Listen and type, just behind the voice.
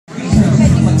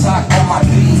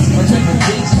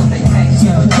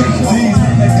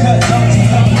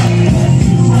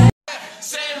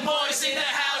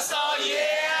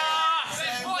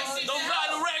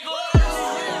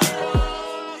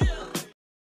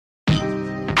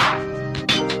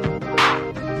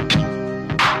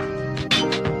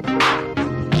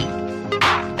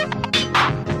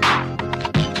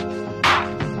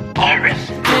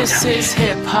This is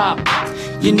hip-hop.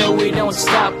 You know we don't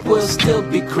stop, we'll still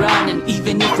be grinding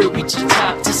even if we reach the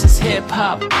top. This is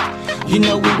hip-hop. You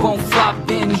know we won't flop,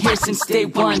 been here since day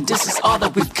one. This is all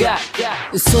that we've got.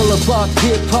 It's all about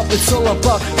hip-hop, it's all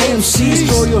about MCs.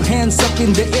 Throw your hands up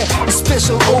in the air,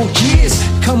 special OGs.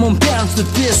 Come on, bounce to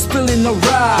this, spilling a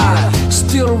ride.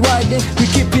 Still riding, we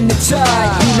keeping it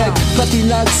tight.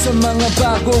 Pinagpatilag sa mga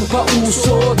bagong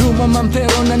pauso. Lumaman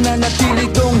pero nananatili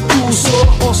tong puso.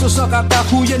 Oso sa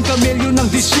kakahuyan, kamelyo ng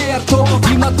disyerto.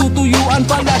 Di matutuyuan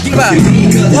palagi. Yo,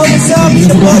 what's up?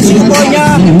 Ito po, Cemboyz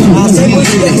niya. Cemboyz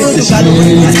Year End Party.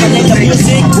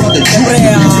 Siyempre,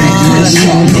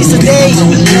 it's a day.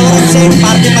 Same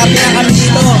party na kami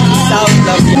dito. Sound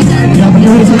love.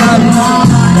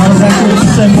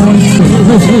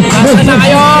 Nasa na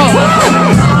kayo?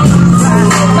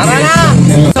 Tara na!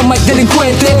 Sa may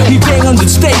delinquente, bibeng on the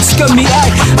stage, kami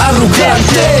ay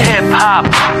arrogante. Hip-hop,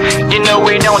 you know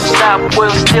we don't stop,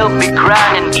 we'll still be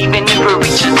grinding even if we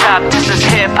reach the top. This is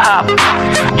hip-hop,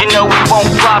 you know we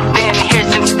won't flop, been here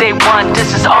since day one.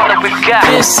 This is all that we've got.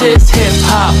 This is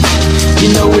hip-hop,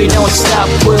 you know we don't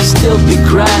stop, we'll still be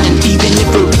grinding even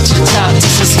if we reach the top.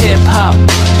 This is hip-hop,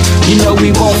 you know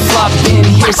we won't flop, been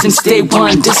here since day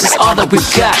one. This is all that we've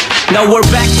got. Now we're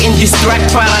back in this track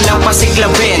para nang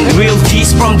pasiklabin. Real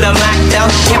G's from the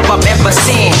Macdown, hip-hop ever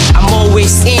sin. I'm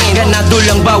always in, ganado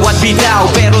lang bawat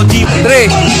bitaw, pero di... 3!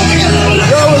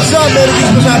 Yo, what's up? Meron din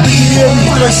po sa ating video.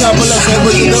 Ito example lang sa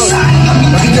every day.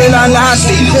 Makikailangan lahat.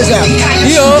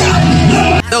 Yo!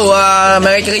 So,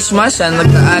 Merry Christmas and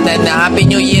Happy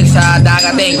New Year sa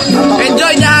darating.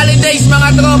 Enjoy the holidays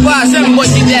mga tropa!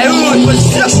 Cemboyz Year End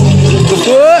Party!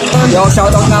 Yo,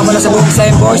 shoutout nga mula sa buong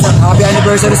Cemboyz. Happy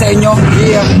anniversary sa inyo.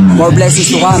 Yeah. More blessings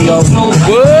to come, yo.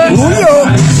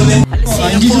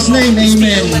 In Jesus' name,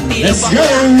 amen. Let's go!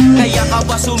 Kaya ka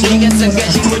ba sumigat sa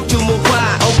galing mo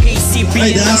tumupa? Okay, CB.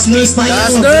 Ay, dancers tayo.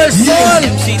 Dancers, son!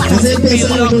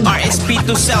 RSP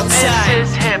to Southside.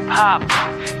 This is hip-hop.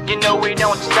 You know we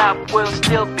don't stop, we'll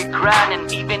still be grinding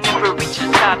even if we reach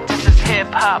the top. This is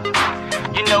hip-hop.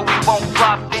 You know we won't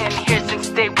flop, been here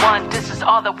since day one. This is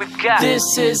all that we've got. This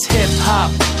is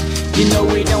hip-hop. You know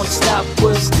we don't stop,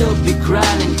 we'll still be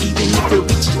grinding even if we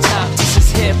reach the top. This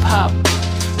is hip-hop.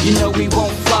 You know we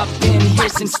won't flop, been here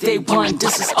since day one.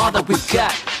 This is all that we've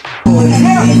got.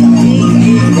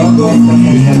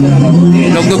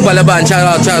 Nugnog Palaban, shout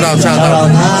out.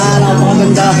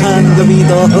 Magandahan gabi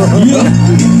ito.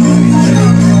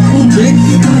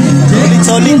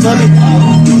 Solid.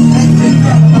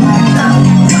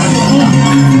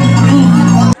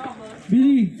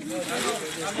 Billy!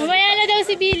 Mamaya na daw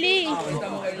si Billy.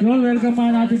 Yun, welcome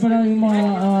natin pala yung mga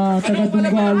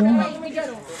taga-Dunggalo.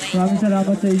 Maraming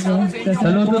salamat sa inyo.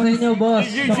 Saludo sa inyo, boss.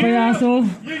 Sa Payaso,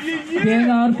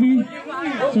 PNRP,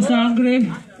 sa Sangre,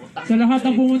 sa lahat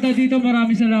ng pumunta dito,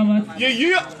 maraming salamat.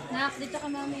 Nak, dito ka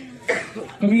mami.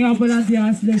 Kami nga pala ang The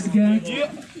Hustlers Gang.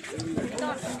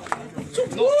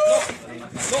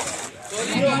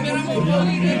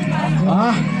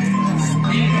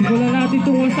 Simulan natin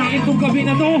tungkol sa akin itong gabi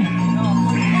na to.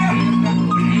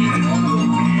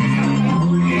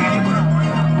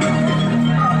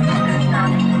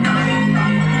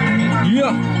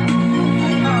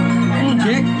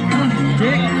 Check.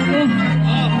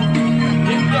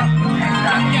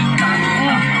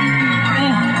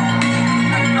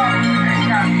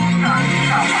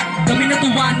 Kami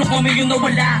natuwa nung kami yung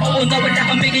nawala. Oo, nawala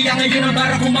kami kaya ngayon ang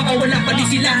bara kung makawala pa di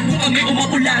sila. Nung kami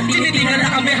umapula, tinitingala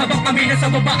kami habang kami nasa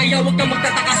baba. Kaya huwag kang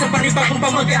magtataka sa panibagong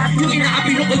pamagat. Yung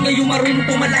inaapi nung kung ngayon marunong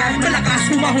pumalag. Malakas,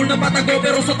 kumahol na patago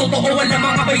pero sa totoo wala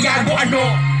mga bayago.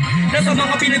 Ano? Nasa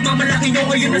mga pinagmamalaki nyo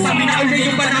ngayon na sabi na uli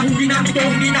yung panahon din namin to.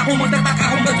 Hindi na ako magtataka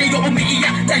kung ba't kayo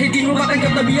umiiyak. Dahil di mo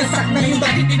matanggap na biyasak na yung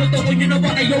bakit tinutukoy nyo na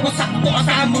ba kayo wasakto.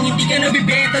 Asahan mong hindi ka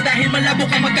nabibenta dahil malabo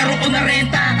ka magkaroon na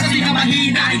renta. Kasi nga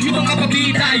mahina yung mga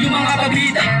pabida.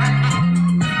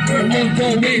 We're on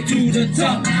the way to the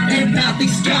top, and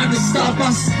nothing's gonna stop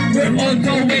us. We're on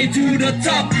the way to the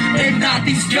top, and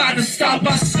nothing's gonna stop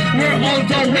us. We're on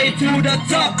the way to the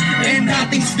top, and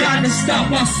nothing's gonna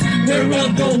stop us. We're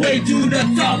on the way to the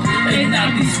top, and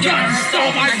nothing's gonna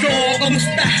stop us. So,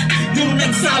 kamusta? Nung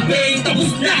nagsabi,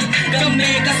 tapos na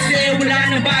kami kasi wala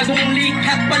na bagong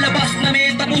likat. Palabas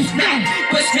namin, tapos na.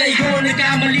 Pues ngayon,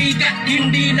 nagkamali ka.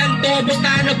 Hindi lang to,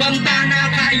 basta nabanta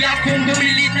na. Kaya kung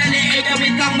bumili na liig,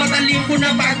 gamit ang matalim ko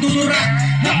na pagdudura.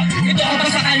 Ito ang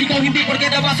pasakali ko, hindi porke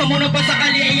nabasa mo ng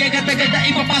pasakali. Ay agad-agad na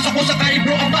ipapasok ko sakali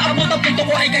bro. Ang maabot ang punto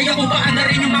ko ay kaya ko baan na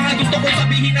rin yung mga gusto ko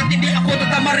sabihin at hindi ako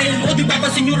tatama rin. O di ba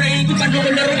pasin nyo rin kung paano ko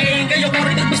laruin. Kayo pa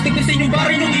rin nagpastig-pastig yung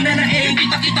barin yung hinanain.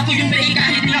 Kita-kita ko yung may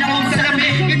kahit di ako ang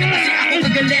salamin. Ganyan kasi ako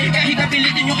kagaling. Kahit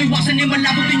kapilitin yung iwasan ni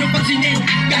malabot din yung pansinin.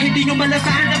 Kahit di nyo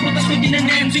malasahan ang putas ko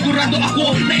dinanem, sigurado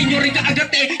ako na inyo rin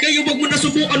kaagate. Kayo wag mo na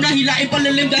subukan na hilain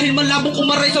palalim, dahil malabong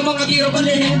umaray sa mga kirap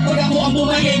alihim. Pag ako ang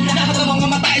bumayin, lahat ng mga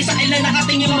mata ay sa ilan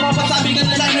nakatingin, mapapasabi ka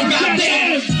na lang ng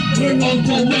goddamn. We're on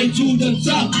the way to the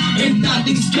top, and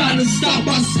nothing's gonna stop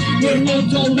us. We're on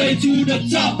the way to the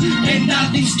top, and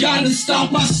nothing's gonna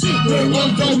stop us. We're on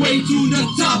the way to the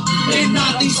top, and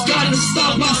nothing's gonna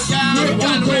stop us. We're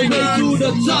on the way to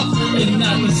the top, and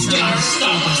nothing's gonna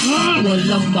stop us.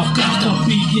 Walang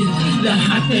makakapigil,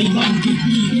 lahat ay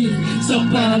manggigigil. Sa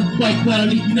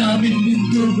pagbabalik namin,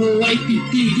 mundo mo ay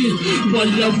titigil.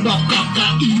 Walang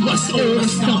makakaiwas,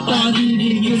 oras na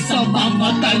paniningil. Sa mga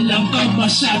talang ka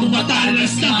masyado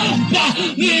matalas na ang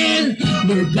pangil.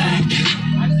 We're back,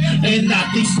 and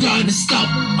nothing's gonna stop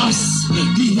us.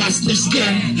 The hustlers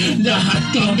gang, lahat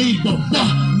kami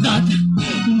babanat.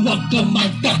 Huwag ka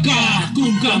magtaka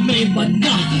kung kami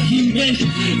manahimik.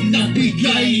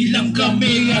 Nabigay lang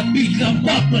kami at biglang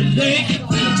babalik.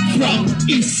 From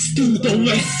east to the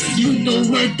west, you know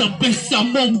we're the best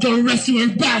among the rest. We're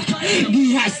back, the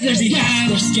hustlers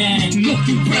gang,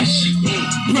 looking fresh.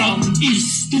 From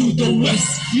east to the west,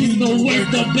 you know we're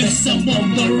the best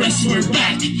among the rest. We're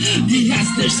back, the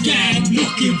hustlers gang,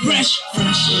 looking fresh.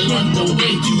 We're on the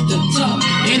way to the top,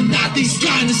 and nothing's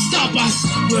gonna stop us.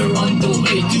 We're on the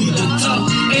way to the top,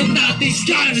 and nothing's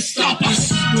gonna stop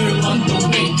us. We're on the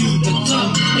way to the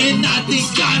top, and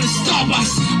nothing's gonna stop us.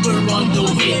 We're on the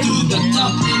way to the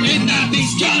top, and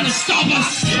nothing's gonna stop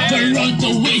us. We're on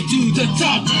the way to the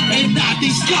top, and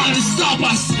nothing's gonna stop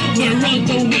us. We're on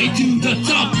the way to the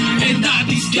top, and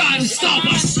nothing's gonna stop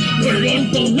us. We're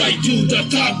on the way to the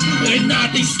top, and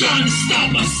nothing's gonna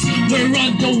stop us. We're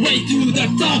on the way to the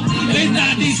top, and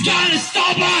nothing's gonna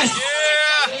stop us.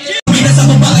 Sa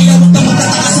babae ang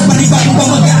magtataka sa panibagong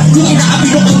pamagat. Kung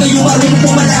inaabino ko kayo marunong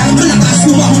pumalaan, malakas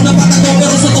kumahon na patato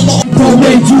pero sa totoo. The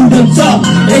way to the top,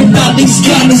 and nothing's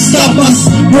gonna stop us.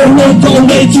 We're on the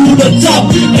way to the top,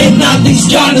 and nothing's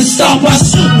gonna stop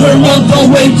us. We're on the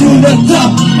way to the top,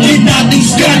 and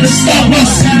nothing's gonna stop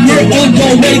us. We're on the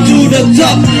way to the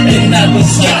top, and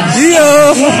nothing's gonna stop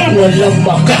us. Walang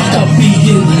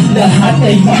makakapigil, lahat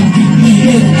ay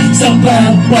manggigil. Sa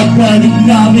pagbabalik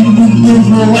namin, mundo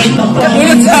mo ay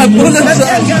Bulat sa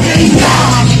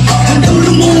hanggang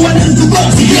lumuwan ang dugo,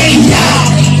 sige ya.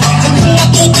 Hanggang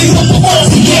matutuyo ang buko,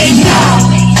 sige ya.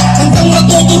 Hanggang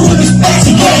matuturo ng spek,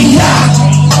 sige ya.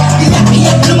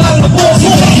 Iyak-iyak ng mga po,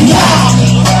 sige ya.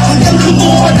 Hanggang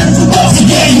lumuwan ang dugo,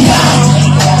 sige ya.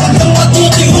 Hanggang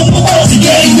matutuyo ang buko,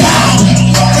 sige ya.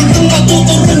 Hanggang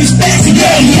matuturo ng spek,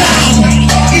 sige ya.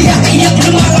 Iyak-iyak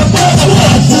ng mga po,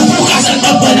 bukas ang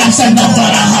kabalasan ng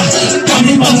baraha.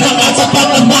 Kami mangangat sa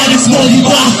pagmamalis mo, di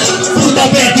ba? Puta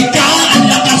beti ka, ang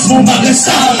lakas mo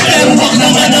magasa. Pero wag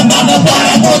naman ang mga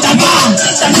bara mo, tanga.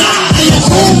 Ayaw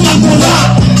kong magmula.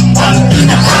 Ang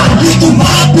pinaka, dito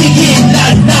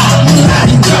mapigilan na.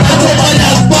 Ako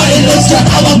palang pailos ka,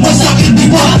 tawag mo sa'kin, di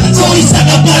ba? So isa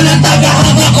ka palang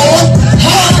tagahang ako,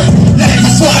 ha?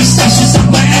 Let's watch sessions of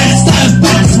my ass time.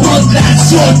 Past world, that's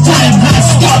your time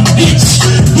has come, bitch.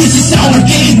 This is our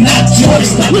game, not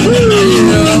yours.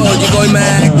 Oy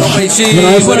Mac, okay si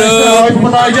Okay pa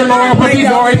tayo dyan mga kapatid,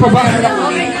 okay pa ba?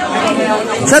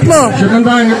 Sat mo? Saan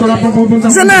tayo, ito lang pang pupunta.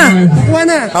 Saan na? Kuha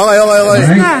na.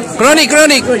 Okay.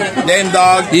 Chronic. Then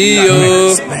dog.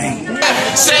 Iyo.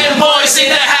 Cemboyz in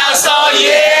the house, oh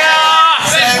yeah!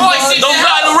 Cemboyz in the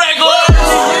house, regular!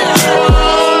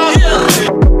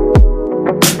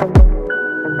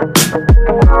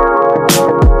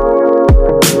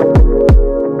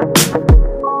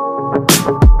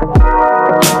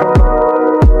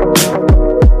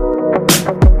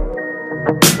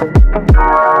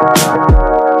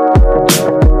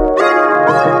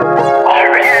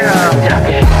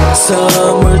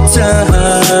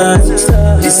 Summertime,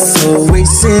 it's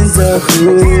always in the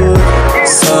hood.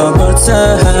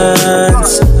 Summertime,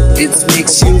 it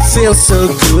makes you feel so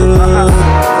good.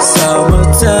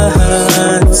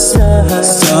 Summertime,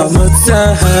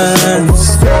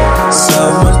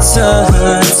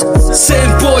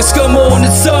 Cemboyz, come on,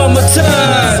 it's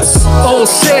summertime. All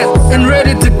set and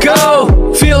ready to go.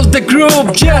 Feel the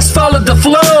groove, just follow the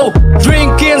flow.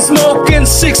 Drinking, smoking,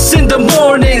 6 in the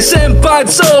morning. Same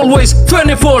vibes always,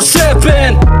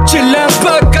 24/7. Chill lang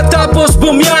pagkatapos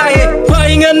bumiyahe.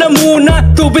 Pahinga na muna,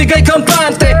 tubig ay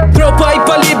kampante. Tropa ay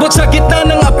palibot sa gitna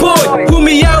ng apoy.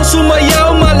 Humiyaw,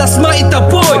 sumayaw, malas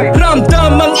maitapoy.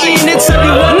 Ramdam ang init sa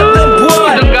liwanag ng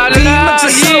buwan. Di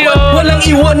magsasawa, walang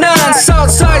iwanan.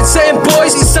 Southside,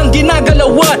 Cemboyz, isang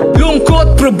ginagalawan.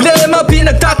 Lungkot, problema,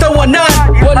 pinagtatawanan.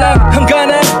 Walang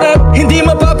hangganan at hindi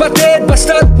mapapatid.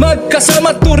 Basta't magkasama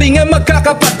Maturing ang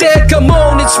magkakapatid. Come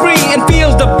on, it's free and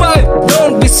feel the vibe.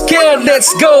 Don't be scared,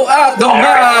 let's go out the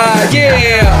high.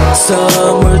 Yeah.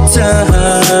 Summertime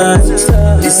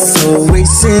is always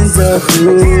in the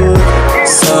hood.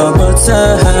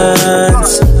 Summertime,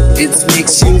 it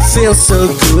makes you feel so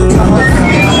good.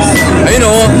 Ayun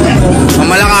o,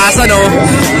 ang malakasan o.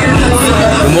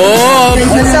 Umop,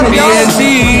 PNC,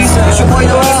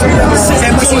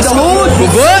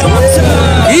 Bubot,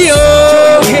 Iyo,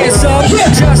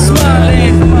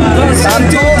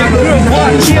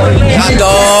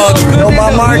 Hotdog, Yo,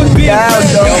 Mark, down,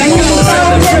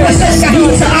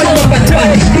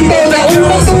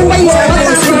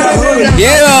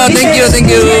 yeah, thank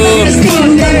you.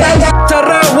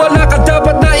 Tara, wala ka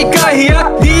dapat na ikahiya.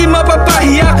 Di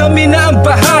mapapahiya, kami na ang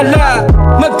bahala.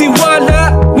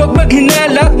 Magtiwala, wag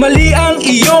maghinala. Mali ang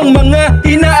iyong mga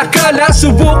inaakala.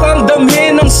 Subukang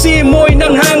damhin ang simoy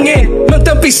ng hangin.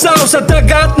 Magtampisaw sa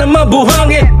dagat na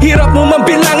mabuhangin. Hirap mo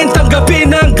mambilangin, tanggapin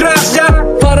ang grasya.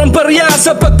 Parang barya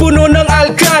sa pagpuno ng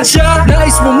alkansya.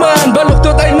 Nais mo man,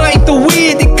 baluktot ay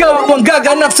maituwid. Ikaw ang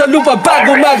gaganap sa lupa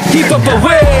bago mag-hip-hop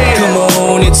away. Come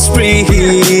on, it's free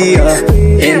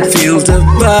and feel the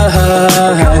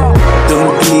vibe.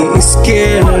 Don't be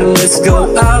scared, let's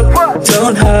go out,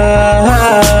 don't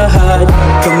hide.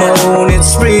 Come on,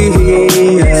 it's free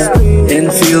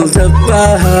and feel the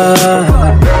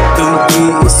vibe. Don't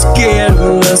be scared,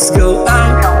 let's go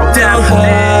out, don't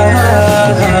hide.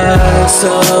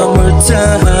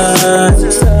 Summertime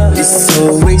is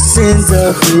always in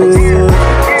the hood.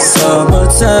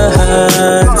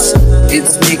 Summertime, it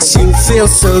makes you feel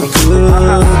so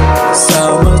good.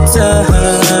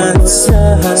 Summertime,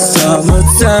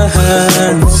 summertime,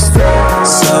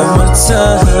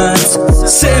 summertime.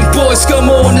 Cemboyz, come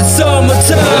on, it's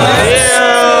summertime.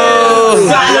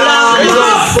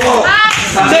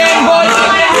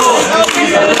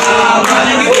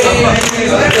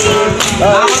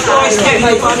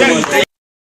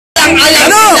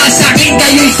 Alam na sa akin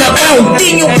kayo'y sabaw.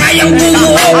 Di nyo kayang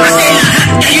bumuo kasi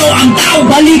lahat kayo ang tao.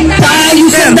 Balik tayo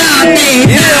sa dati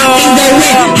na ating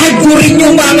gawin. Hagpurin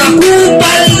yung mga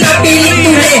kupal na piling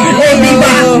tuli. O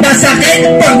diba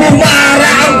masakit pag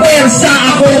bumara ang pwersa.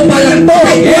 Ako palang to.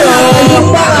 Yung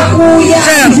mga kuya,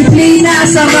 disiplina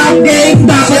sa rap game.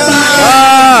 Bakit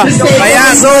tayo?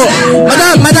 Kaya so,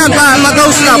 madam,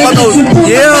 patoast na.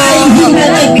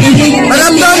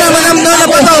 Madam Donna,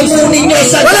 patoast.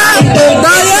 Wala!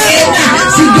 Dahil!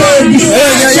 Sige,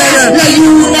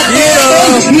 layo na to.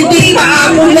 Hindi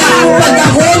maamula pag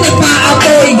ako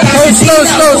nagpaapoy. Toast.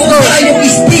 Tayong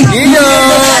istig.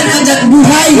 Hanggang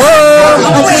buhay.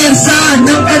 Ang pwersa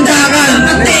ng kandakan.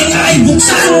 Ang tenga ay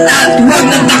buksan at huwag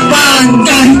natakpan.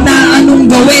 Kahit na anong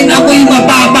gawin ako'y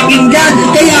mapapakinggan.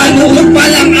 Kaya noon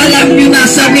palang alam nyo na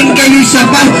sa rin kayo'y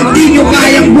sapat. Di nyo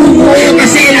kayang bumuo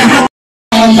kasi lahat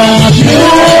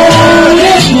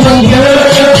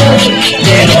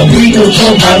pero dito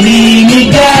ko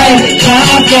mamimigay.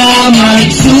 Baka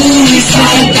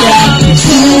mag-suicide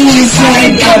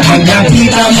ka pag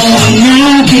nakita mo ang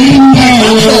aking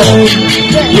ngayon.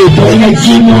 Ito'y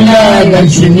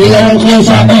nagsimula ko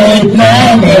sa earth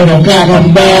na merong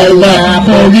kakambal na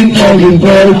poging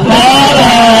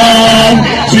parang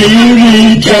si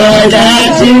Richard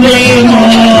at si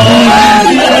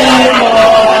Raymond.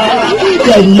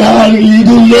 Kanyang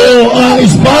idolo ang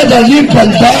espada ni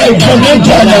Pantay.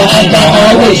 Pagkakya na ang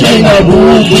kaaway siya'y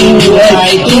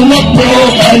nabubuhay. Tumakbo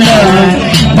ka na,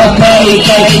 baka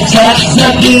ika'y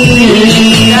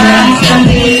saksakin.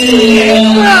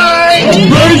 Ang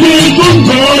birthday kong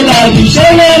ko, lagi siya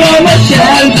na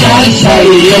namasyal. Kahit sa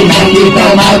iyong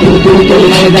makita matututo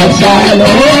na dasalo.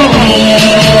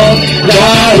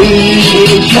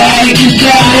 Dahil siya'y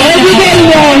isa, everyday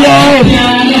lolo.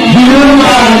 You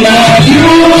are the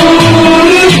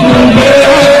beautiful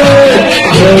bird.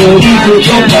 Dito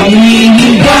ko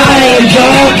pamimigay.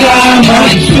 Baka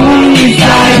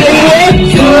mag-suicide.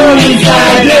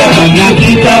 Pag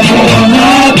nakita mo ang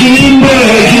aking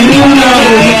bird. You are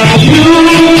the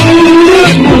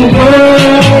beautiful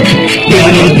bird.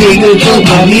 Pero dito ko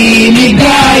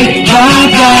pamimigay.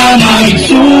 Baka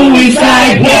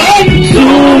mag-suicide.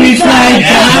 Suicide.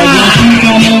 Pag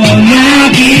nakita mo ang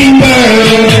aking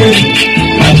bird.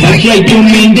 Kapag siya'y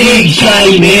tumindig,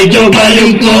 siya'y medyo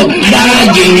balungkot.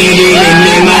 Lagi nililim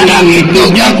lima ng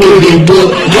itlog na kulubot.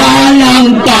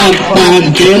 Walang takpag,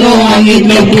 pero ang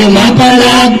itlog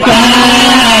pumapalagpag.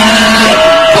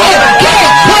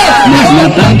 Mas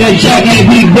matangkad siya kay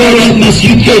Big Bird, mas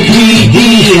cute kay 3D.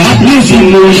 Haplusin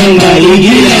mo ng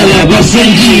maigi, lalabas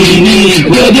ang genie.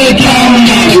 Pwede kang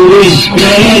mag-wish,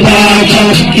 pero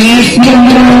dapat kiss mo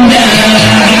muna.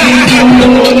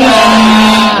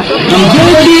 Ang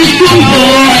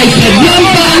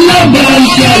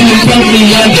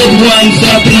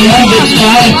sa 300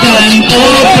 Spartan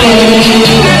Opo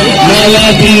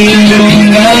Malaging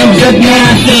yung agad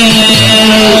natin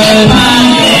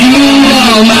You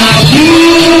are my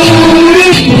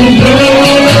beautiful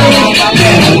girl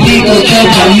Pero di ko ka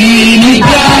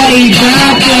paminigay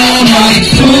Baka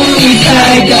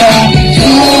mag-suicide ka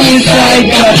Suicide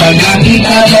ka Pag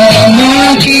nakita mo ang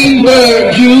aking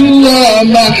bird You are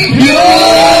my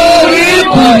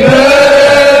beautiful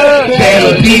girl Pero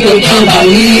di ko ka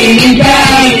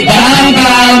paminigay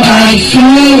Baka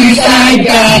mag-suicide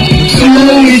ka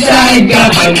Suicide ka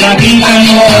Pag nakita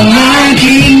mo ang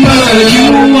aking bird You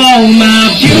are my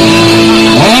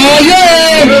beautiful Oh yeah!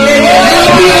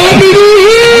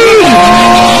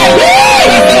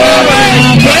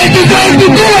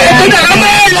 Ito na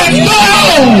kami! Let's go!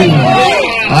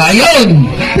 Ayun!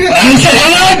 Ang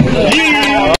salamat!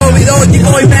 We don't keep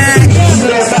going back.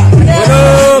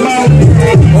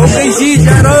 Okay, see,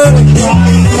 Sharon.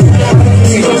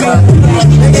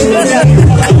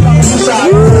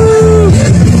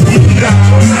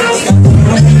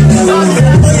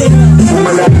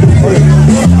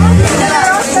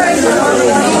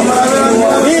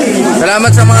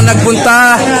 Salamat sa mga nagpunta.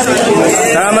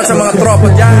 Salamat sa mga tropa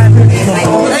dyan.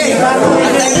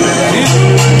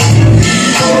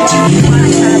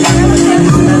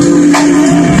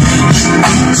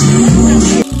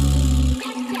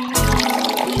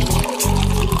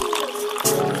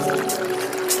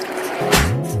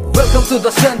 Welcome to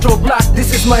the central block,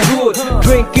 this is my hood.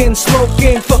 Drinking,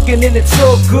 smoking, fucking in it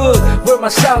so good. Where my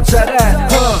shouts at?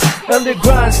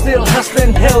 Underground, still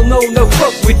hustling, hell no, no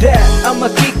fuck with that. I'ma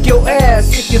kick your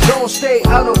ass if you don't stay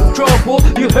out of trouble.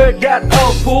 You heard that,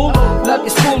 oh fool? Life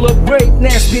is full of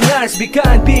greatness, be nice, be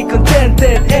kind, be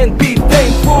contented, and be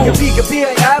thankful.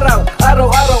 Gabi-gabi ay araw,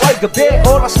 araw-araw ay gabi.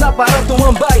 Oras na para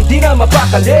tumambay, di na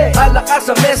mapakali. Alak ka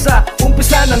sa mesa,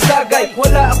 umpisa ng tagay.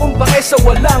 Wala akong pake sa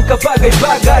walang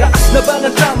kabagay-bagay. Lakas na ba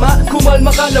ng tama?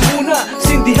 Kumalma ka na muna.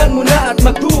 Sindihan mo na at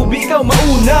magtubi, ikaw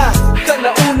mauna.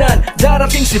 Kalaunan,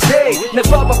 darating si Day,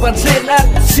 nagpapapansin at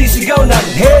sisigaw ng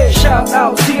hey. Shout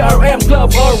out CRM Club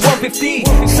R150,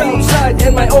 Southside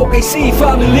and my OKC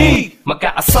family.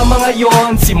 Magkakasama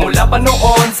ngayon, simula pa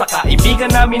noon sa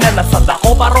kaibigan namin na nasa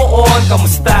dako pa roon.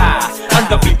 Kamusta? Ang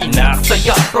gabi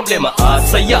inaksaya, problema at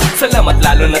saya. Salamat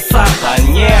lalo na sa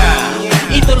kanya.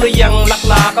 Ituloy ang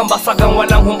laklak, ang basagang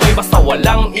walang humpay basta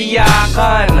walang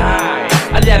iyakan. Ay,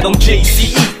 aliadong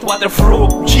JCE,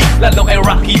 Waterproof G, lalo kay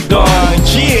Rocky Don.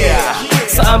 Yeah!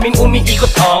 Sa aming umiikot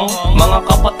ang mga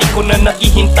kapatid ko na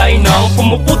naghihintay ng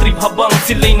pumuputrip habang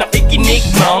sila'y nakikinig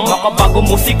ng makabago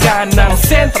musika ng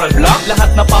Central Block. Lahat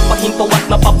napapahinto at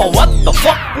napapa-what the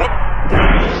fuck?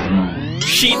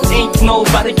 Shit ain't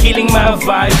nobody killing my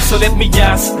vibe. So let me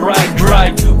just ride,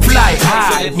 drive, fly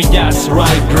high. So let me just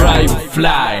ride, drive,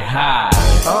 fly high.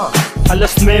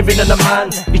 Alas 9 na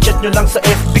naman, i-chat nyo lang sa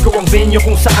FB ko ang venue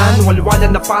kung saan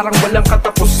walwalan na parang walang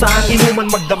katapusan. Inuman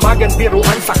magdamagan,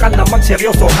 biruan, saka na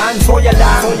magseryosohan. Soya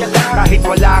lang, kahit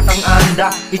wala kang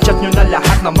anda. I-chat nyo na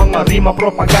lahat ng mga rima,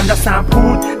 propaganda sa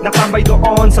food. Nakambay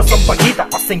doon sa Sampaguita,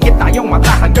 pasinggit tayong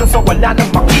mata hanggang sa wala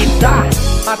nang makita.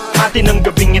 At atin ang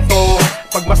gabing ito,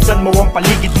 pagmasdan mo ang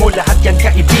paligid mo, lahat yan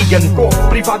kaibigan ko.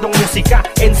 Pribadong musika,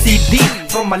 NCD,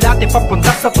 from Malate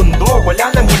papunta sa Tondo. Wala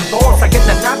nang hinto, sagad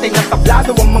na natin at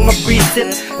tablado ang mga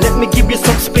visit. Let me give you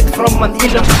some spit from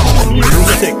Manila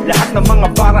music. Lahat ng mga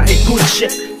bara ay good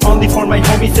shit, only for my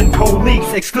homies and colleagues,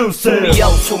 exclusive.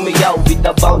 Sumayaw with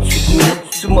the bounce with me.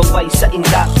 Sumabay sa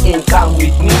indak and come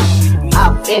with me.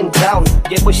 Up and down,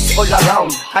 yeah boys all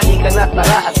around. Halika na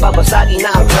tara at babasagin na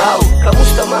ang crowd.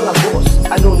 Kamusta mga boss?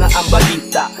 Ano na ang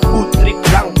balita? Good trip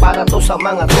lang para to sa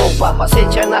mga tropa.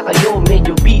 Pasensya na kayo,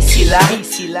 medyo busy lang.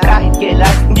 Kahit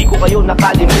kailan, hindi ko kayo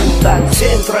nakalimutan.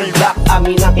 Central Block,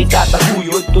 amin ang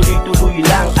itataguyod. Tuloy-tuloy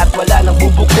lang at wala nang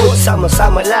bubukod.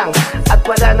 Sama-sama lang at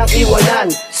wala nang iwanan.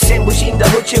 Cemboyz in the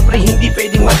hood, syempre hindi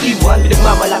pwedeng mag-iwan.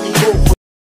 Pinagmamalaki ko